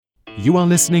You are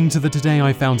listening to the Today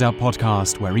I Found Out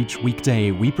podcast, where each weekday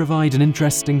we provide an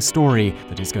interesting story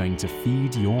that is going to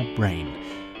feed your brain.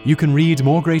 You can read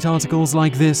more great articles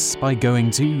like this by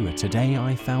going to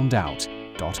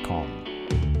todayifoundout.com.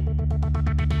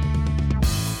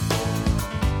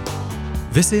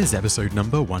 This is episode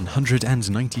number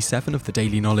 197 of the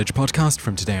Daily Knowledge Podcast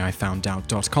from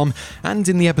todayifoundout.com, and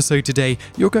in the episode today,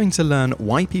 you're going to learn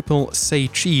why people say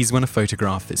cheese when a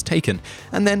photograph is taken.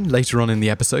 And then later on in the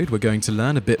episode, we're going to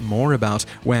learn a bit more about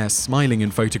where smiling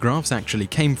in photographs actually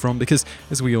came from, because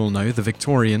as we all know, the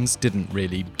Victorians didn't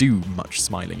really do much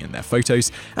smiling in their photos.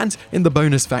 And in the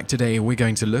bonus fact today, we're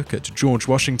going to look at George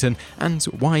Washington and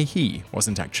why he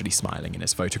wasn't actually smiling in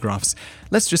his photographs.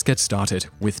 Let's just get started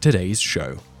with today's show.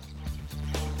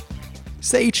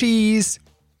 Say cheese!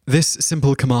 This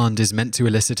simple command is meant to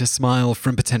elicit a smile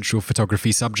from potential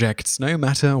photography subjects, no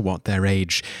matter what their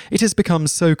age. It has become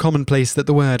so commonplace that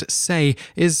the word say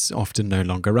is often no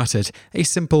longer uttered. A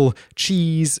simple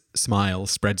cheese smile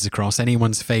spreads across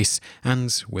anyone's face,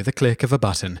 and with a click of a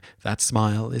button, that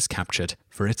smile is captured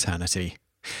for eternity.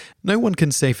 No one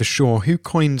can say for sure who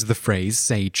coined the phrase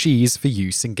say cheese for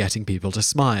use in getting people to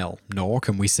smile, nor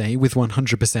can we say with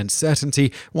 100%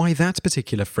 certainty why that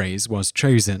particular phrase was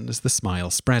chosen as the smile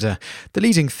spreader. The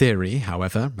leading theory,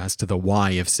 however, as to the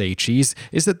why of say cheese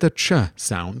is that the ch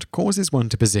sound causes one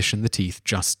to position the teeth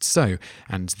just so,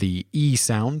 and the e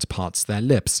sound parts their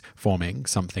lips, forming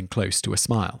something close to a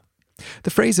smile.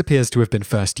 The phrase appears to have been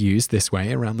first used this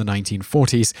way around the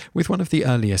 1940s, with one of the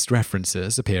earliest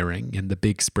references appearing in the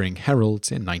Big Spring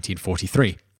Herald in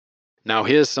 1943. Now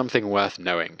here's something worth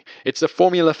knowing. It's a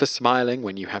formula for smiling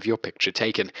when you have your picture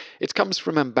taken. It comes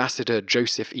from Ambassador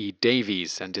Joseph E.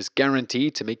 Davies and is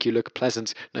guaranteed to make you look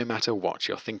pleasant no matter what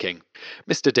you're thinking.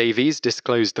 Mr. Davies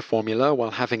disclosed the formula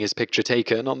while having his picture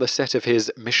taken on the set of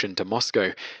his Mission to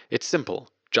Moscow. It's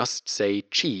simple. Just say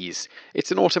cheese.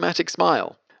 It's an automatic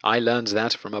smile. I learned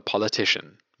that from a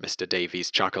politician, Mr.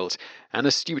 Davies chuckled. An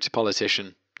astute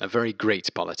politician, a very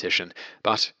great politician,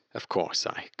 but, of course,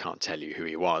 I can't tell you who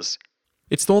he was.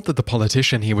 It's thought that the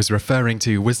politician he was referring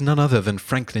to was none other than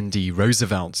Franklin D.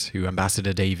 Roosevelt, who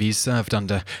Ambassador Davies served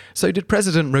under. So did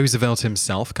President Roosevelt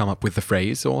himself come up with the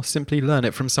phrase, or simply learn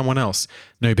it from someone else?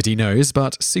 Nobody knows,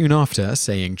 but soon after,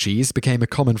 saying cheese became a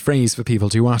common phrase for people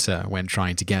to utter when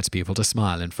trying to get people to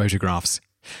smile in photographs.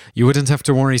 You wouldn't have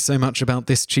to worry so much about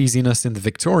this cheesiness in the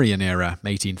Victorian era,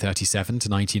 1837 to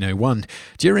 1901.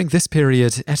 During this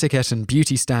period, etiquette and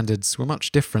beauty standards were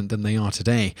much different than they are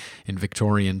today. In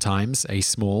Victorian times, a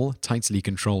small, tightly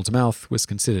controlled mouth was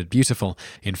considered beautiful.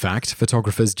 In fact,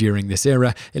 photographers during this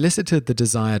era elicited the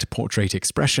desired portrait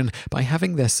expression by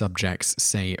having their subjects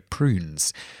say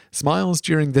prunes. Smiles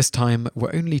during this time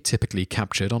were only typically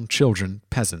captured on children,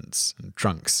 peasants, and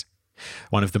drunks.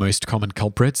 One of the most common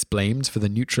culprits blamed for the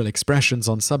neutral expressions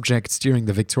on subjects during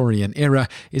the Victorian era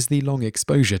is the long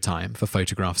exposure time for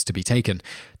photographs to be taken.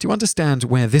 To understand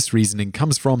where this reasoning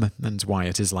comes from and why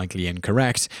it is likely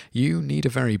incorrect, you need a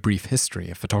very brief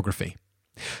history of photography.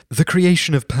 The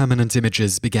creation of permanent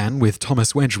images began with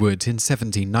Thomas Wedgwood in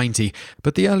 1790,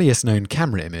 but the earliest known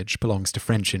camera image belongs to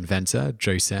French inventor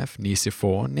Joseph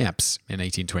Nicephore Niepce in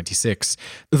 1826.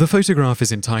 The photograph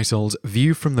is entitled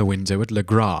View from the Window at Le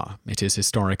Gras. It is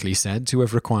historically said to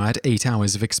have required 8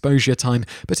 hours of exposure time,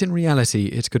 but in reality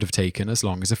it could have taken as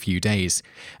long as a few days.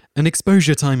 An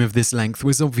exposure time of this length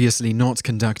was obviously not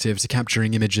conducive to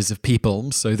capturing images of people,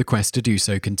 so the quest to do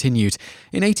so continued.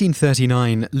 In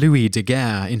 1839, Louis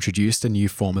Daguerre introduced a new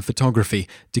form of photography,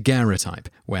 daguerreotype,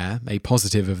 where a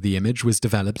positive of the image was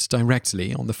developed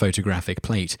directly on the photographic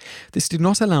plate. This did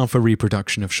not allow for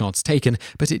reproduction of shots taken,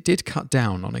 but it did cut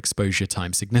down on exposure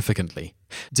time significantly.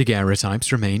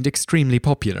 Daguerreotypes remained extremely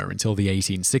popular until the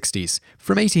 1860s.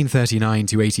 From 1839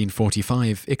 to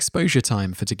 1845, exposure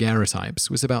time for daguerreotypes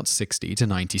was about 60 to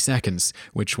 90 seconds,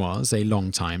 which was a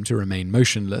long time to remain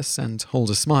motionless and hold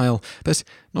a smile, but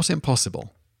not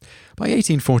impossible. By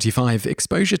 1845,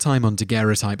 exposure time on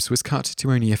daguerreotypes was cut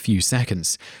to only a few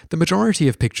seconds. The majority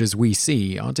of pictures we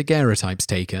see are daguerreotypes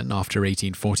taken after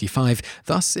 1845,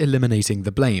 thus eliminating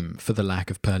the blame for the lack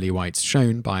of pearly whites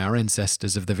shown by our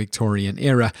ancestors of the Victorian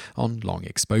era on long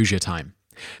exposure time.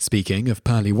 Speaking of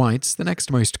pearly whites, the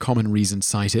next most common reason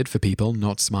cited for people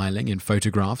not smiling in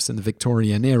photographs in the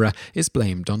Victorian era is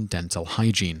blamed on dental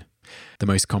hygiene. The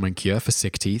most common cure for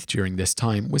sick teeth during this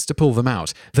time was to pull them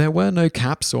out. There were no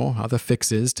caps or other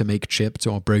fixes to make chipped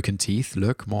or broken teeth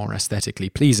look more aesthetically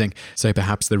pleasing, so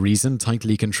perhaps the reason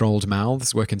tightly controlled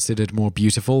mouths were considered more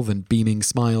beautiful than beaming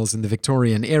smiles in the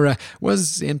Victorian era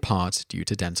was in part due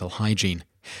to dental hygiene.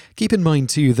 Keep in mind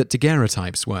too that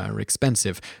daguerreotypes were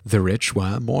expensive. The rich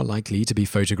were more likely to be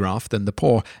photographed than the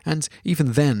poor, and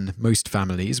even then, most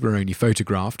families were only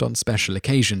photographed on special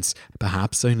occasions,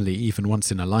 perhaps only even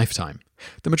once in a lifetime.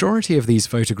 The majority of these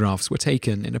photographs were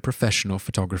taken in a professional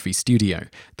photography studio.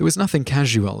 There was nothing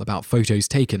casual about photos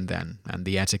taken then, and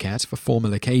the etiquette for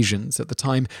formal occasions at the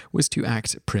time was to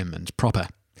act prim and proper.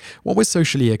 What was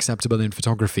socially acceptable in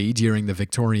photography during the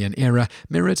Victorian era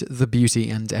mirrored the beauty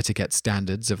and etiquette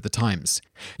standards of the times.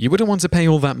 You wouldn't want to pay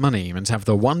all that money and have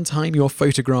the one time you're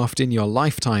photographed in your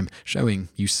lifetime showing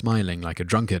you smiling like a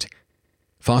drunkard.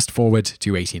 Fast forward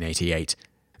to 1888.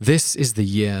 This is the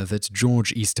year that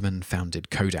George Eastman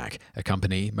founded Kodak, a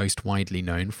company most widely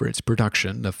known for its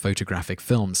production of photographic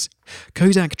films.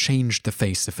 Kodak changed the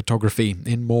face of photography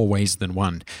in more ways than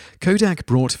one. Kodak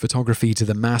brought photography to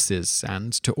the masses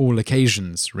and to all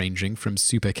occasions, ranging from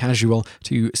super casual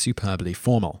to superbly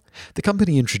formal. The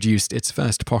company introduced its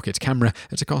first pocket camera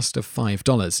at a cost of $5,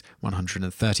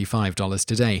 $135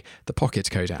 today, the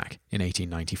Pocket Kodak, in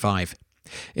 1895.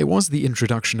 It was the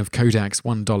introduction of Kodak's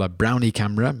 $1 Brownie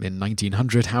camera in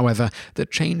 1900, however,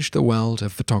 that changed the world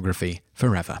of photography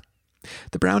forever.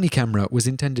 The Brownie camera was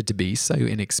intended to be so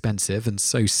inexpensive and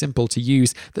so simple to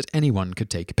use that anyone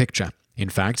could take a picture. In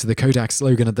fact, the Kodak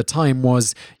slogan at the time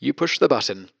was, "You push the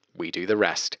button, we do the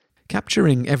rest."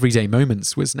 Capturing everyday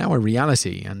moments was now a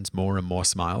reality, and more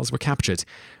smiles were captured.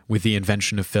 With the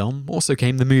invention of film also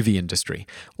came the movie industry.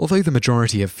 Although the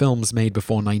majority of films made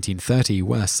before 1930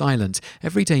 were silent,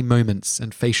 everyday moments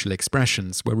and facial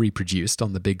expressions were reproduced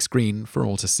on the big screen for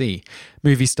all to see.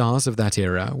 Movie stars of that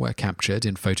era were captured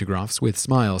in photographs with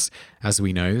smiles. As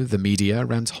we know, the media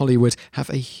and Hollywood have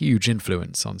a huge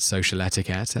influence on social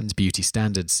etiquette and beauty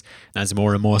standards. As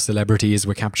more celebrities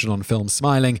were captured on film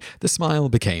smiling, the smile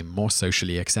became more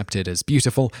socially accepted as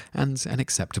beautiful and an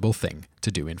acceptable thing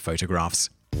to do in photographs.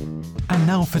 And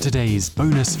now for today's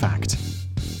bonus fact.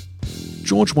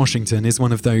 George Washington is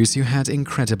one of those who had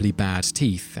incredibly bad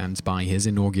teeth, and by his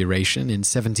inauguration in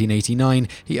 1789,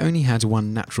 he only had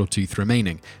one natural tooth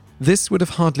remaining. This would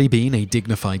have hardly been a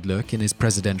dignified look in his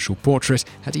presidential portrait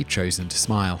had he chosen to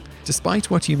smile. Despite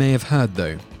what you may have heard,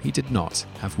 though, he did not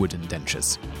have wooden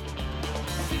dentures.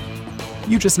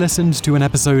 You just listened to an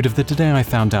episode of the Today I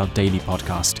Found Out Daily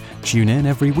podcast. Tune in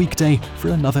every weekday for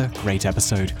another great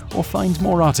episode, or find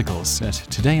more articles at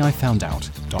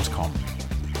todayifoundout.com.